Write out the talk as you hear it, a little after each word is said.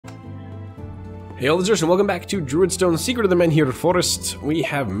Hey all lizards, and welcome back to Druidstone, Secret of the Men here Forest. We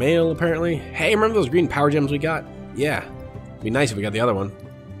have mail, apparently. Hey, remember those green power gems we got? Yeah. It'd be nice if we got the other one.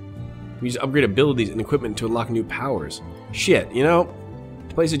 We use upgrade abilities and equipment to unlock new powers. Shit, you know?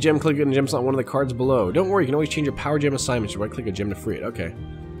 To place a gem, click on a gem slot on one of the cards below. Don't worry, you can always change your power gem assignments. Right click a gem to free it. Okay.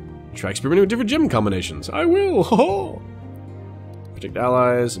 Try experimenting with different gem combinations. I will! Ho-ho! Protect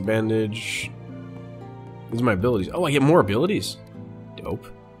allies, bandage. These are my abilities. Oh, I get more abilities? Dope.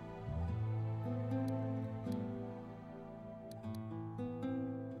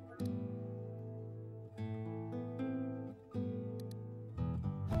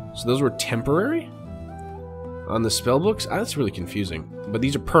 So those were temporary? On the spellbooks? Ah, that's really confusing. But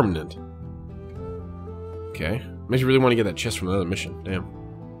these are permanent. Okay. Makes me really want to get that chest from another mission. Damn.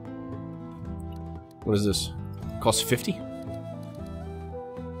 What is this? Costs 50?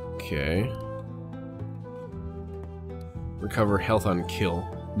 Okay. Recover health on kill.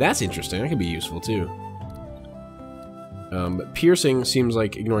 That's interesting. That could be useful too. But piercing seems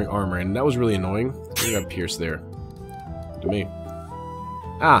like ignoring armor, and that was really annoying. We got pierce there. To me.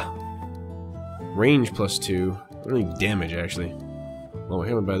 Ah! Range plus 2. I don't need damage, actually. Oh,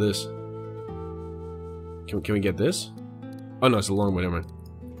 how about this? Can we get this? Oh, no, it's a longbow, never mind.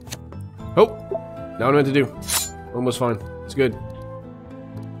 Oh! Now what I meant to do. Almost fine. It's good.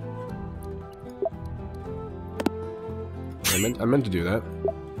 I meant to do that.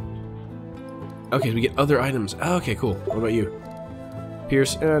 Okay, so we get other items. Oh, okay, cool. What about you?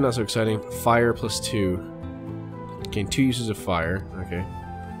 Pierce, not so exciting. Fire plus 2. Gain 2 uses of fire. Okay.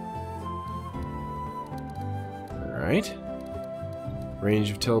 Alright.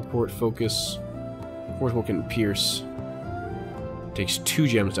 Range of teleport, focus. Fourth one can pierce. Takes 2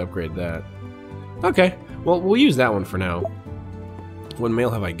 gems to upgrade that. Okay. Well, we'll use that one for now. What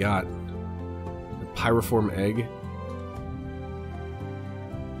mail have I got? The Pyriform egg.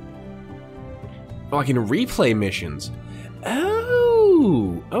 Oh, I can replay missions.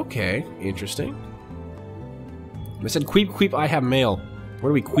 Oh! Okay. Interesting. I said, queep, queep, I have mail. Where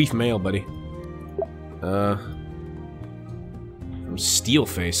do we queef mail, buddy? From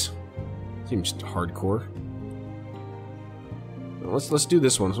Steelface. Seems hardcore. Well, let's do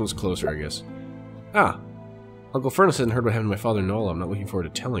this one. This one's closer, I guess. Ah! Uncle Furnace hasn't heard what happened to my father Nola. I'm not looking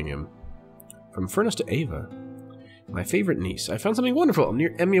forward to telling him. From Furnace to Ava. My favorite niece. I found something wonderful. I'm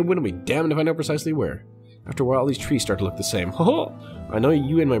near Emia Wood. I'll be damned if I know precisely where. After a while, all these trees start to look the same. Ho-ho! I know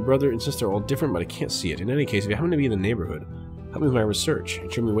you and my brother and sister are all different, but I can't see it. In any case, if you happen to be in the neighborhood, help me with my research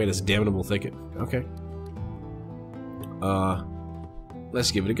and show me the way to this damnable thicket. Okay. Let's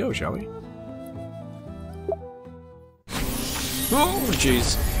give it a go, shall we? Oh,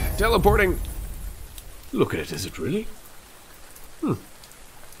 jeez. Teleporting! Look at it, is it really?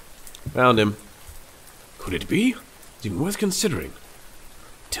 Found him. Could it be? It's even worth considering.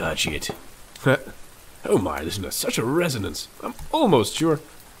 Touch it. Oh my, listen to such a resonance. I'm almost sure.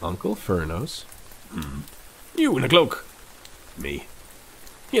 Uncle Furnos. You in a cloak. Me.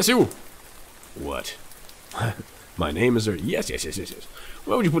 Yes, you. What? My name is... Yes.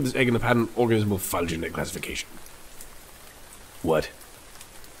 Why would you put this egg in the pattern organismal phylogenetic classification? What?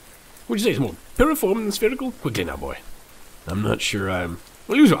 Would you say it's more pyriform than spherical? Quickly now, boy. I'm not sure I'm...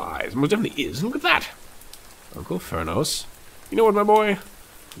 Well, use your eyes. It most definitely is. Look at that. Uncle Furnos. You know what, my boy?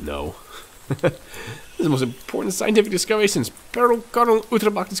 No. This is the most important scientific discovery since Perl Cardinal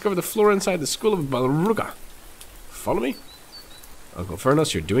Utterbach discovered the flora inside the school of Balruga. Follow me? Uncle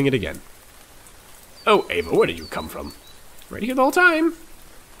Furnos, you're doing it again. Oh, Ava, where did you come from? Right here the whole time.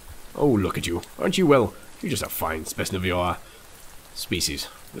 Oh, look at you. Aren't you, well, you're just a fine specimen of your species,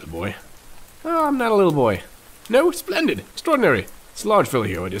 little boy. Oh, I'm not a little boy. No, splendid, extraordinary. It's a large fellow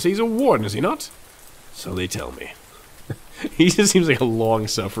here, what do you say? He's a warden, is he not? So they tell me. He just seems like a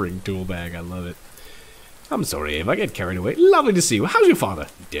long-suffering tool bag. I love it. I'm sorry, Ava. I get carried away. Lovely to see you. How's your father?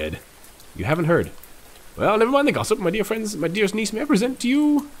 Dead. You haven't heard. Well, never mind the gossip. My dear friends, my dearest niece, may I present to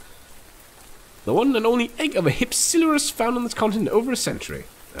you the one and only egg of a Hypsilurus found on this continent over a century.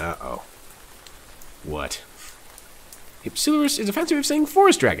 Uh-oh. What? Hypsilurus is a fancy way of saying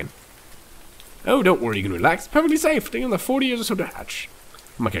forest dragon. Oh, don't worry. You can relax. It's perfectly safe. Taking another 40 years or so to hatch.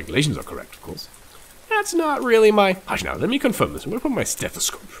 My calculations are correct, of course. That's not really my... Hush now, let me confirm this. I'm going to put my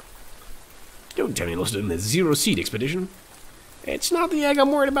stethoscope. Don't tell me you lost it in the Zero Seed expedition. It's not the egg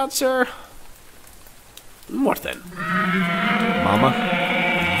I'm worried about, sir. What then? Mama?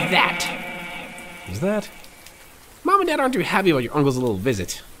 That. Is that? Mom and Dad aren't too happy about your uncle's little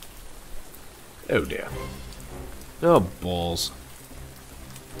visit. Oh dear. Oh, balls.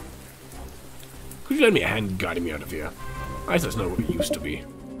 Could you lend me a hand guiding me out of here? I thought that's not what it used to be.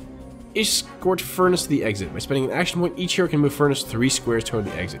 Escort Furnace to the exit. By spending an action point, each hero can move Furnace 3 squares toward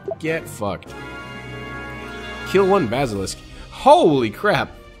the exit. Get fucked. Kill one basilisk. Holy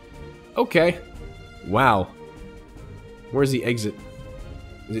crap. Okay. Wow. Where's the exit?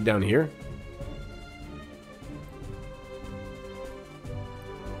 Is it down here?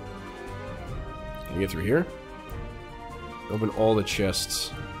 Can I get through here? Open all the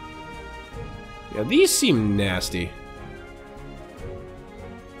chests. Yeah, these seem nasty.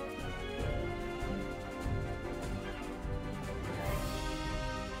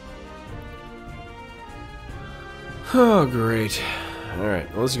 Oh, great. Alright,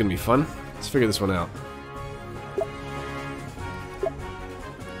 well, this is gonna be fun. Let's figure this one out.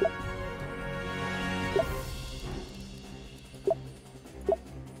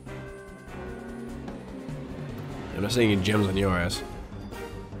 I'm not saying any gems on your ass.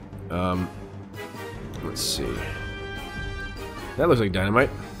 Let's see. That looks like dynamite.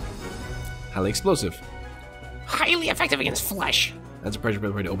 Highly explosive. Highly effective against flesh. That's a pressure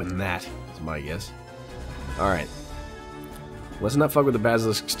way to open that. That's my guess. Alright. Let's not fuck with the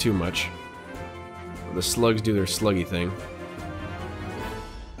basilisks too much. The slugs do their sluggy thing.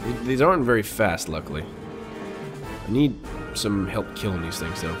 These aren't very fast, luckily. I need some help killing these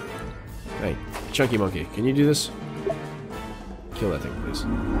things, though. Hey, Chunky Monkey, can you do this? Kill that thing, please.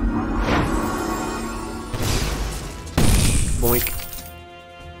 Boink.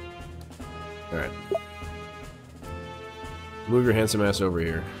 Alright. Move your handsome ass over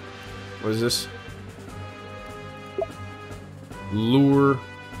here. What is this? Lure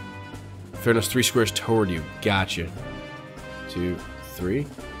fairness 3 squares toward you. Gotcha. 2, 3.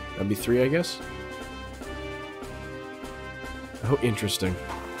 That'd be 3, I guess. Oh, interesting.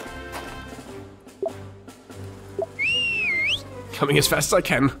 Coming as fast as I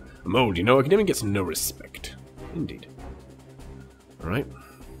can. Mode, you know, academic gets no respect. Indeed. Alright.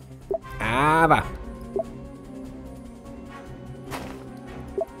 Ava.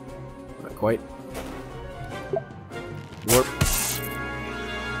 Not quite. Warp.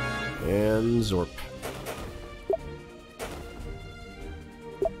 And Zorp.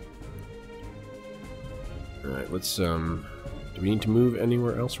 Alright, let's, do we need to move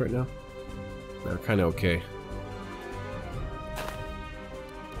anywhere else right now? We're kinda okay.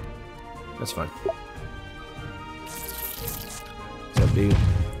 That's fine. Is that big?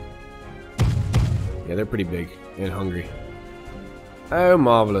 Yeah, they're pretty big and hungry. Oh,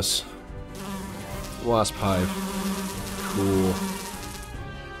 marvelous. Wasp hive. Cool.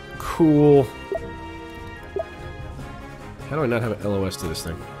 Cool. How do I not have an LOS to this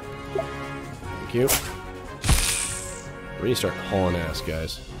thing? Thank you. We need to start hauling ass,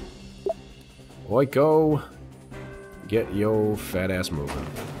 guys. Boy, go. Get yo fat ass moving.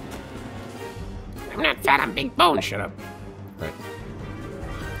 I'm not fat, I'm big bone. Shut up. Right.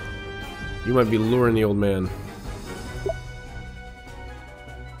 You might be luring the old man.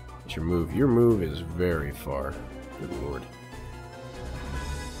 What's your move? Your move is very far. Good lord.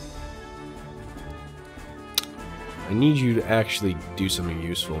 I need you to actually do something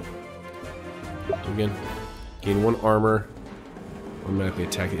useful. Again, gain 1 armor. Automatically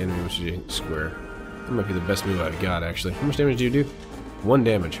attack the enemy, which is a square. That might be the best move I've got, actually. How much damage do you do? 1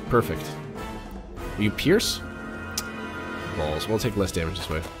 damage. Perfect. You pierce? Balls. We'll take less damage this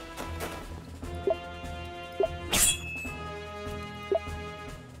way.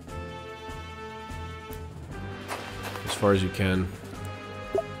 As far as you can.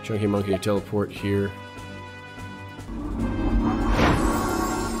 Chunky Monkey, teleport here.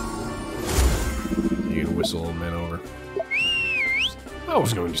 You can whistle old man over. I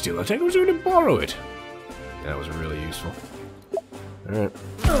was going to steal that tank, I was going to borrow it. That was really useful. Alright.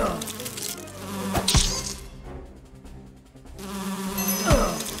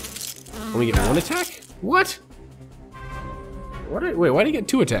 Only get 1 attack? What? Wait, why did he get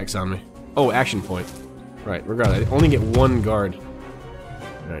 2 attacks on me? Oh, action point. Right, regardless, I only get 1 guard.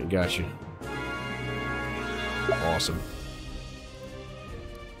 Alright, got you. Awesome.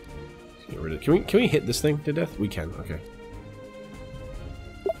 Get rid of, can we hit this thing to death? We can, okay.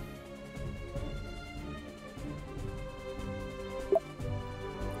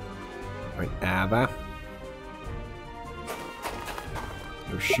 Alright, Abba.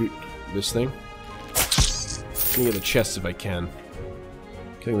 Go shoot this thing. I'm gonna get the chests if I can.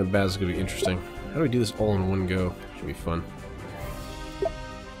 Killing the baz is gonna be interesting. How do we do this all in one go? Should be fun.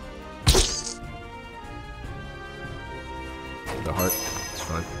 The heart, it's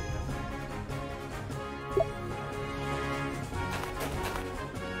fine.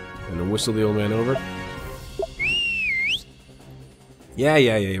 And then whistle the old man over. Yeah,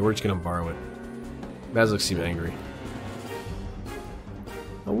 we're just gonna borrow it. Basilisk seem angry.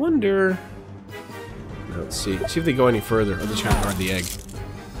 I wonder... Let's see. See if they go any further. I'm just gonna guard the egg.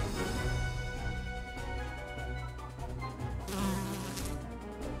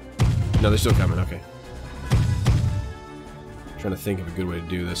 No, they're still coming. Okay. Trying to think of a good way to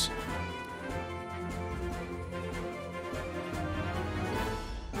do this.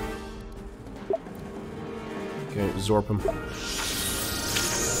 Okay, Zorp him.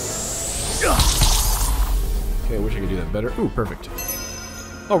 Okay, I wish I could do that better. Ooh, perfect.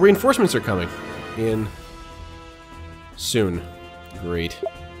 Oh, reinforcements are coming in soon. Great.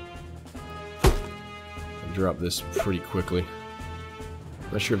 I'll drop this pretty quickly.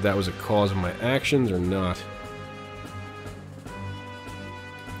 Not sure if that was a cause of my actions or not.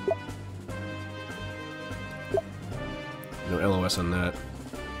 No LOS on that.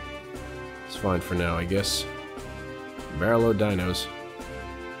 It's fine for now, I guess. Barrel load dinos.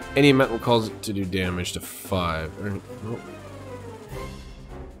 Any amount will cause it to do damage to 5. Oh.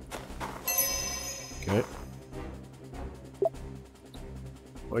 Okay.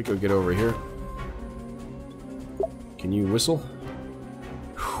 Wyko, get over here. Can you whistle?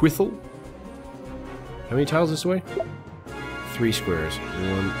 Whistle? How many tiles this way? 3 squares.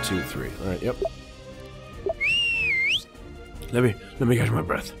 1, 2, 3. Alright, yep. Let me catch my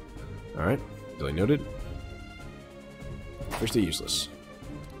breath. Alright, duly noted. First, useless.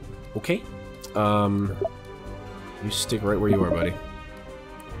 Okay. You stick right where you are, buddy.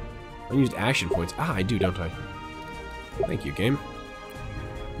 Unused action points. Ah, I do, don't I? Thank you, game.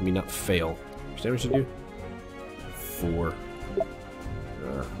 Let me not fail. How much damage to do? 4.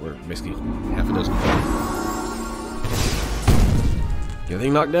 We're basically half a dozen. Get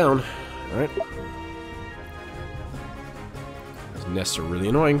everything knocked down. Alright. These nests are really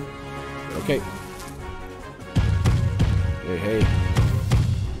annoying. Okay. Hey, hey.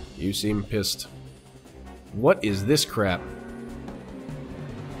 You seem pissed. What is this crap?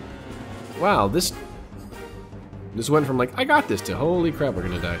 Wow, this went from like, I got this, to holy crap, we're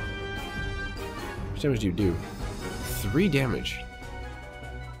gonna die. How much damage do you do? 3 damage.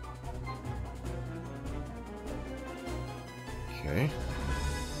 Okay.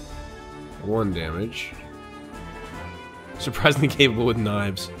 1 damage. Surprisingly capable with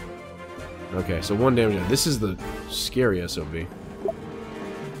knives. Okay, so 1 damage. This is the scary SOB.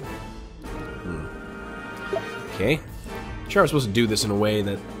 Okay. Sure, I was supposed to do this in a way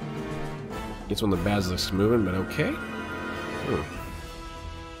that gets one of the basilisks moving, but okay.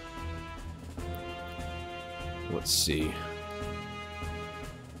 Let's see.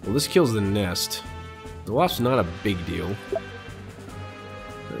 Well, this kills the nest. The wasp's not a big deal.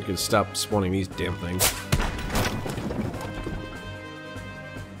 I could stop spawning these damn things.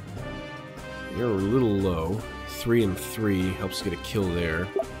 You're a little low. 3 and 3 helps get a kill there.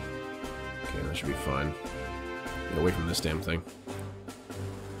 Okay, that should be fine. Get away from this damn thing.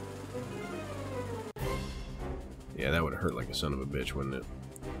 Yeah, that would hurt like a son of a bitch, wouldn't it?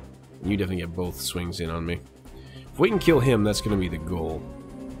 You definitely get both swings in on me. If we can kill him, that's going to be the goal.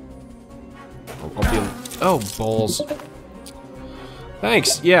 I'll be able... Oh, balls.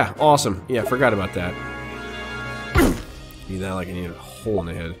 Thanks. Yeah, awesome. Yeah, forgot about that. Need that like I need a hole in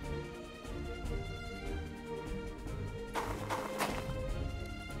the head.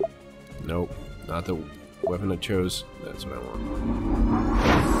 Nope, not the weapon I chose. That's what I want.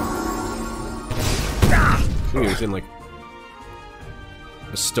 I think he was in like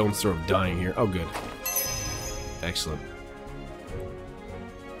a stone's throw of dying here. Oh, good. Excellent.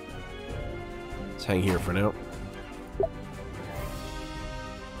 Let's hang here for now.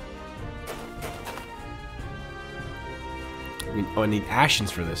 I need actions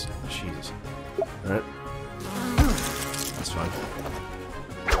for this. Jesus. Alright. That's fine.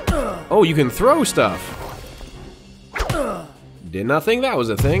 Oh, you can throw stuff! Did not think that was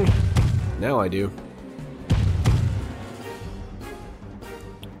a thing. Now I do.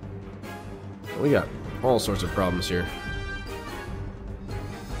 We got all sorts of problems here.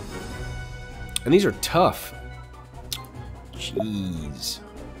 And these are tough. Jeez.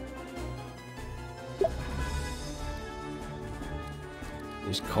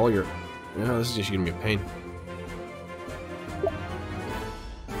 Just call your... Yeah, this is just gonna be a pain.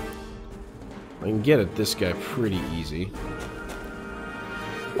 I can get at this guy pretty easy.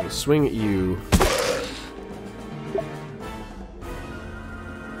 I can swing at you.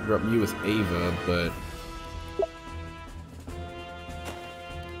 Drop you with Ava, but...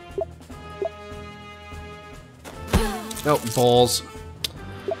 Oh, balls.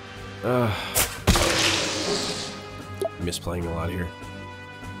 Misplaying a lot here.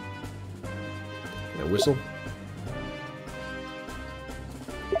 Can I whistle?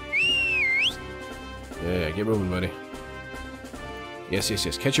 Yeah, get moving, buddy. Yes, yes,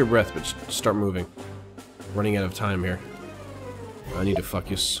 yes. Catch your breath, but start moving. Running out of time here. I need to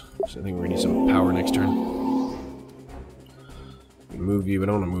focus. So I think we need some power next turn. can move you, but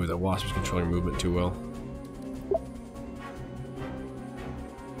I don't want to move. That wasp is controlling movement too well.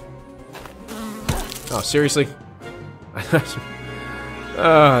 Oh, seriously? It's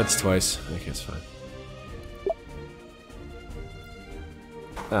twice. Okay, it's fine.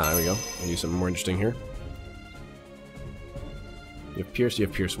 There we go. I'll do something more interesting here. You have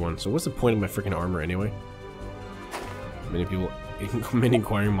Pierce 1. So what's the point of my freaking armor anyway? Many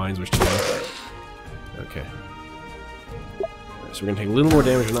inquiring minds wish to know. Okay. Right, so we're gonna take a little more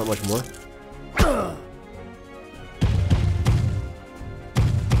damage, but not much more.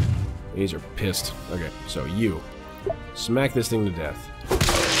 These are pissed. Okay, so you. Smack this thing to death.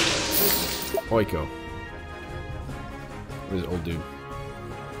 Oiko. Where's the old dude?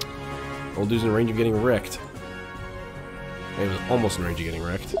 Old dude's in range of getting wrecked. He was almost in range of getting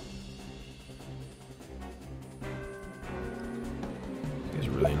wrecked. He's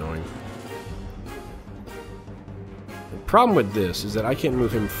really annoying. The problem with this is that I can't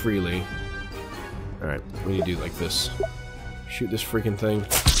move him freely. Alright, what do you do like this? Shoot this freaking thing.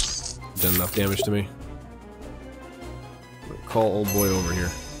 Done enough damage to me. Call old boy over here.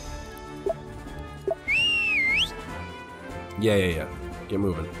 Yeah. Get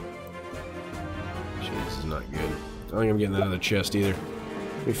moving. Jeez, this is not good. I don't think I'm getting that other chest either.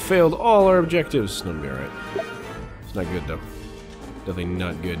 We failed all our objectives. It's gonna be alright. It's not good though. Definitely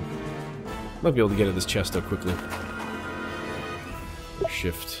not good. Might be able to get at this chest though quickly.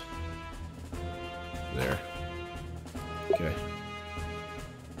 Shift. There. Okay.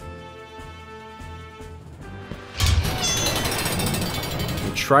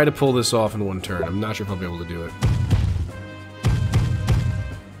 I'll try to pull this off in one turn. I'm not sure if I'll be able to do it.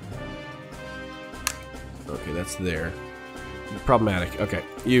 Okay, that's there. Problematic. Okay,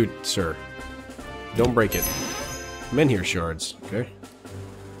 you, sir. Don't break it. Men here, shards. Okay.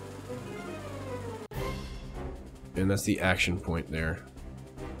 And that's the action point there.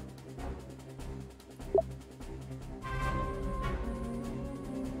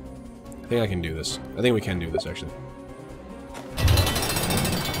 I think I can do this. I think we can do this, actually.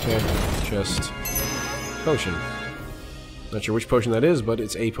 Okay, chest. Potion. Not sure which potion that is, but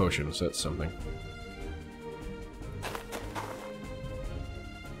it's a potion, so that's something.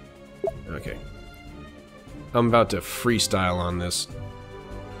 Okay. I'm about to freestyle on this.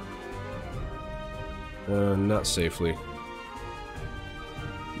 Not safely.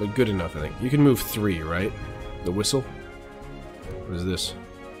 But good enough, I think. You can move 3, right? The whistle? What is this?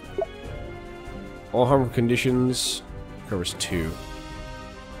 All harmful conditions covers 2.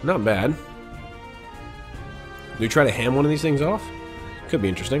 Not bad. Do we try to ham one of these things off? Could be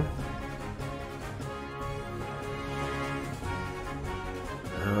interesting.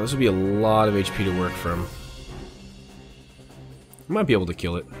 This would be a lot of HP to work from. Might be able to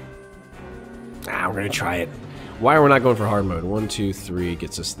kill it. We're gonna try it. Why are we not going for hard mode? 1, 2, 3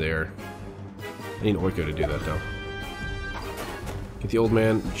 gets us there. I need Oiko to do that though. Get the old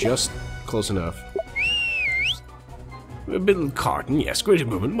man just close enough. A bit of carton, yes, greater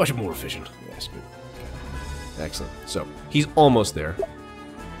movement, much more efficient. Yes, good. Okay. Excellent. So, he's almost there.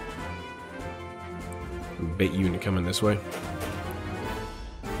 I'll bait you into coming this way.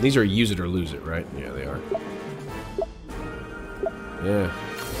 These are use it or lose it, right? Yeah, they are. Yeah.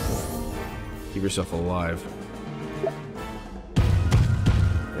 Keep yourself alive.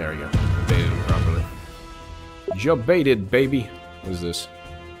 There we go. Baited him properly. Jabaited, baby! What is this?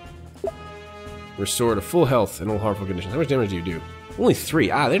 Restore to full health and all harmful conditions. How much damage do you do? Only 3.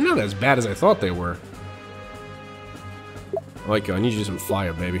 They're not as bad as I thought they were. Oiko, I need you to do some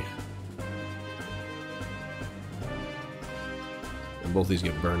fire, baby. And both these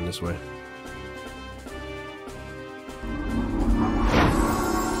get burned this way.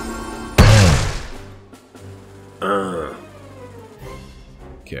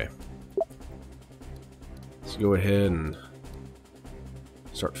 Okay. Let's go ahead and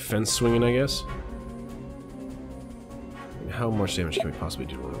start fence swinging, I guess. How much damage can we possibly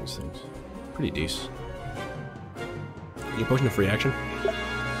do to one of these things? Pretty decent. You potion a free action?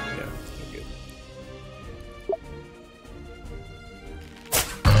 Yeah,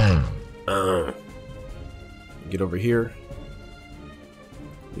 good. Get over here.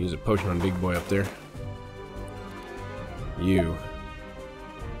 Use a potion on big boy up there. You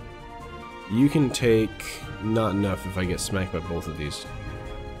can take not enough if I get smacked by both of these.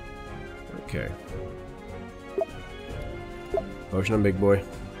 Okay. Potion on big boy.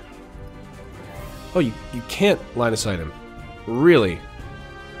 Oh, you can't line of sight him. Really?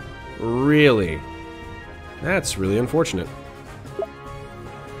 Really? That's really unfortunate.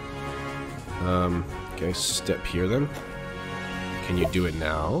 Okay, step here then. Can you do it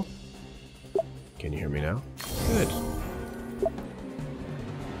now? Can you hear me now? Good.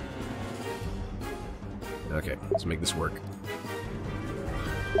 Okay, let's make this work.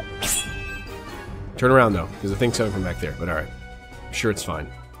 Turn around, though, because the thing's coming from back there, but alright. Sure, it's fine.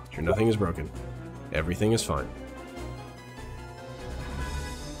 Sure, nothing is broken. Everything is fine.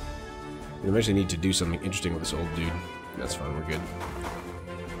 We eventually need to do something interesting with this old dude. That's fine, we're good.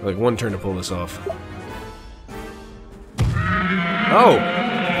 Like, one turn to pull this off. Oh!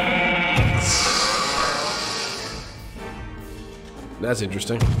 That's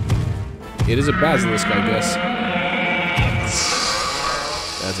interesting. It is a basilisk, I guess.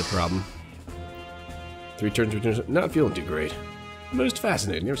 That's a problem. 3 turns, not feeling too great. Most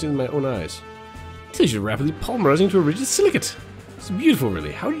fascinating, never seen it with my own eyes. Until you're rapidly polymerizing into a rigid silicate. It's beautiful,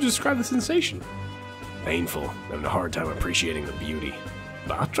 really. How would you describe the sensation? Painful. I'm having a hard time appreciating the beauty.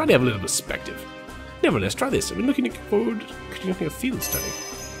 But I'll try to have a little perspective. Nevertheless, try this. I've been looking forward to conducting a field study.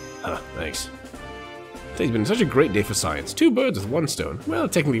 Thanks. Today's been such a great day for science. 2 birds with 1 stone. Well,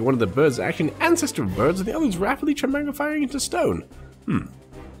 technically one of the birds is actually an ancestor of birds, and the other is rapidly transmogifying into stone.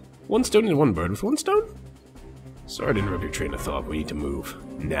 1 stone and 1 bird with 1 stone? Sorry to interrupt your train of thought, but we need to move.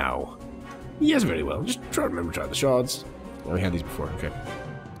 Now. Yes, very well. Just try to remember to try the shards. Oh, we had these before, okay.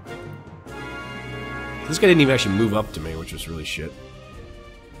 This guy didn't even actually move up to me, which was really shit.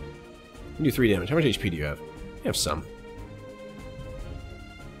 You do 3 damage. How much HP do you have? You have some.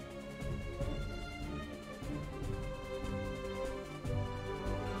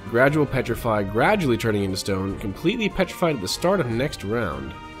 Gradual petrify, gradually turning into stone, completely petrified at the start of next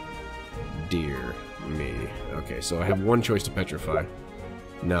round. Dear me. Okay, so I have 1 choice to petrify.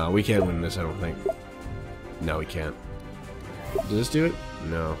 No, we can't win this, I don't think. No, we can't. Does this do it?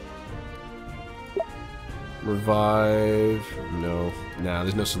 No. Revive. No. Nah,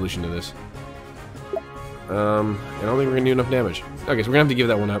 there's no solution to this. I don't think we're gonna do enough damage. Okay, so we're gonna have to give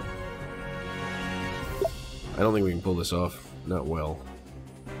that one up. I don't think we can pull this off. Not well.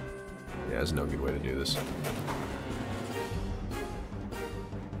 Yeah, there's no good way to do this.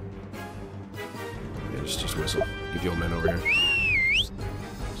 Yeah, just whistle. Get the old man over here.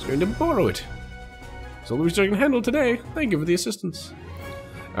 He's going to borrow it. It's all the research I can handle today. Thank you for the assistance.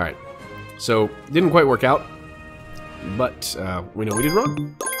 Alright. So, didn't quite work out. But, we know we did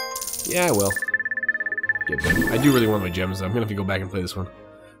wrong. Yeah, well. Get them. I do really want my gems, though. I'm gonna have to go back and play this one.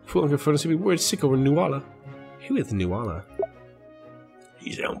 Fool, I'm gonna furnace me word sick over Nuala. Who is Nuala?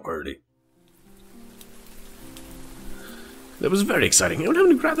 He's down pretty. That was very exciting. Anyone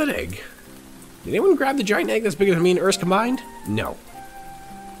having to grab that egg? Did anyone grab the giant egg that's bigger than me and Urs combined? No.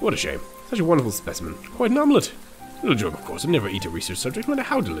 What a shame. Such a wonderful specimen. Quite an omelette. Little joke, of course. I never eat a research subject, no matter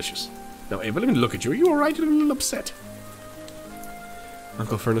how delicious. Now, Ava, let me look at you. Are you alright? I'm a little upset.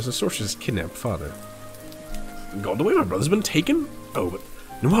 Uncle Furnace and Sorceress kidnapped father. Gone away? My brother's been taken? Oh, but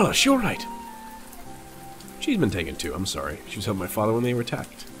Nuala, she alright? She's been taken too. I'm sorry. She was held by my father when they were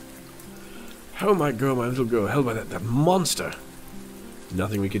attacked. Oh my girl, my little girl, held by that monster.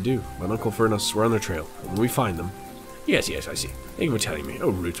 Nothing we could do. My Uncle Furnace were on their trail. When we find them... Yes, I see. Thank you for telling me. Oh,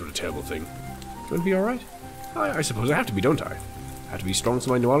 Roots, what a terrible thing. Going to be alright? I suppose I have to be, don't I? I have to be strong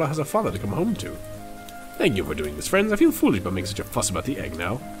so my Nuala has a father to come home to. Thank you for doing this, friends. I feel foolish about making such a fuss about the egg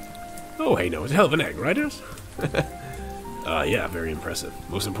now. Oh, hey, no, it's a hell of an egg, right, Urs? Yeah, very impressive.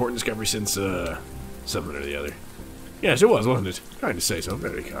 Most important discovery since, something or the other. Yes, it was, wasn't it? Kind to say so.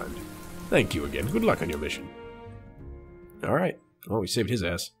 Very kind. Thank you again. Good luck on your mission. Alright. Oh, we saved his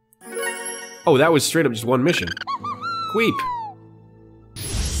ass. Oh, that was straight up just 1 mission. Queep!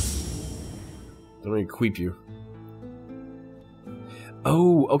 Don't want to queep you.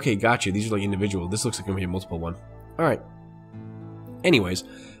 Oh, okay, gotcha. These are like individual. This looks like I'm going to be a multiple one. Alright. Anyways.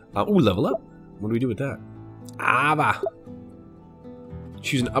 Ooh, level up. What do we do with that? Bah.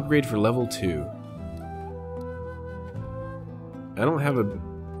 Choose an upgrade for level 2. I don't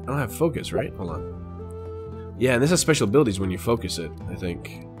have focus, right? Hold on. Yeah, and this has special abilities when you focus it, I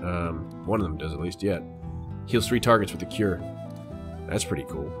think. One of them does at least, yeah. Heals 3 targets with a cure. That's pretty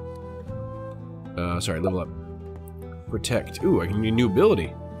cool. Sorry, level up. Protect. Ooh, I can get a new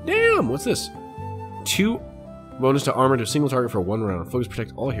ability. Damn, what's this? 2 bonus to armor to a single target for 1 round. Focus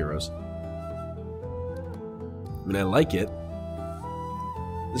protect all heroes. I mean, I like it.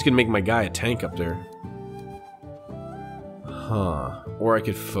 This could make my guy a tank up there. Huh. Or I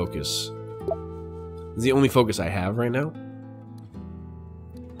could focus. This is the only focus I have right now.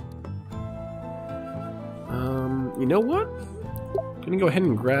 You know what? I'm gonna go ahead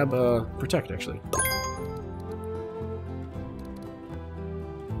and grab protect, actually.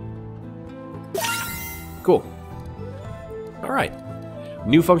 Cool. Alright.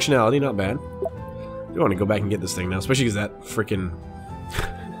 New functionality, not bad. I want to go back and get this thing now, especially because that freaking...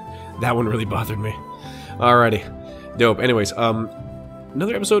 that one really bothered me. Alrighty. Dope. Anyways,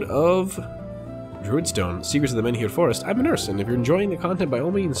 another episode of Druidstone, Secrets of the Menhiir Forest. I'm a nurse, and if you're enjoying the content, by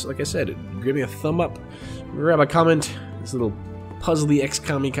all means, like I said, give me a thumb up, grab a comment, this little puzzly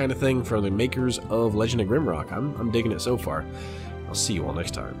XCOM-y kind of thing for the makers of Legend of Grimrock. I'm digging it so far. I'll see you all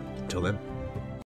next time. Until then.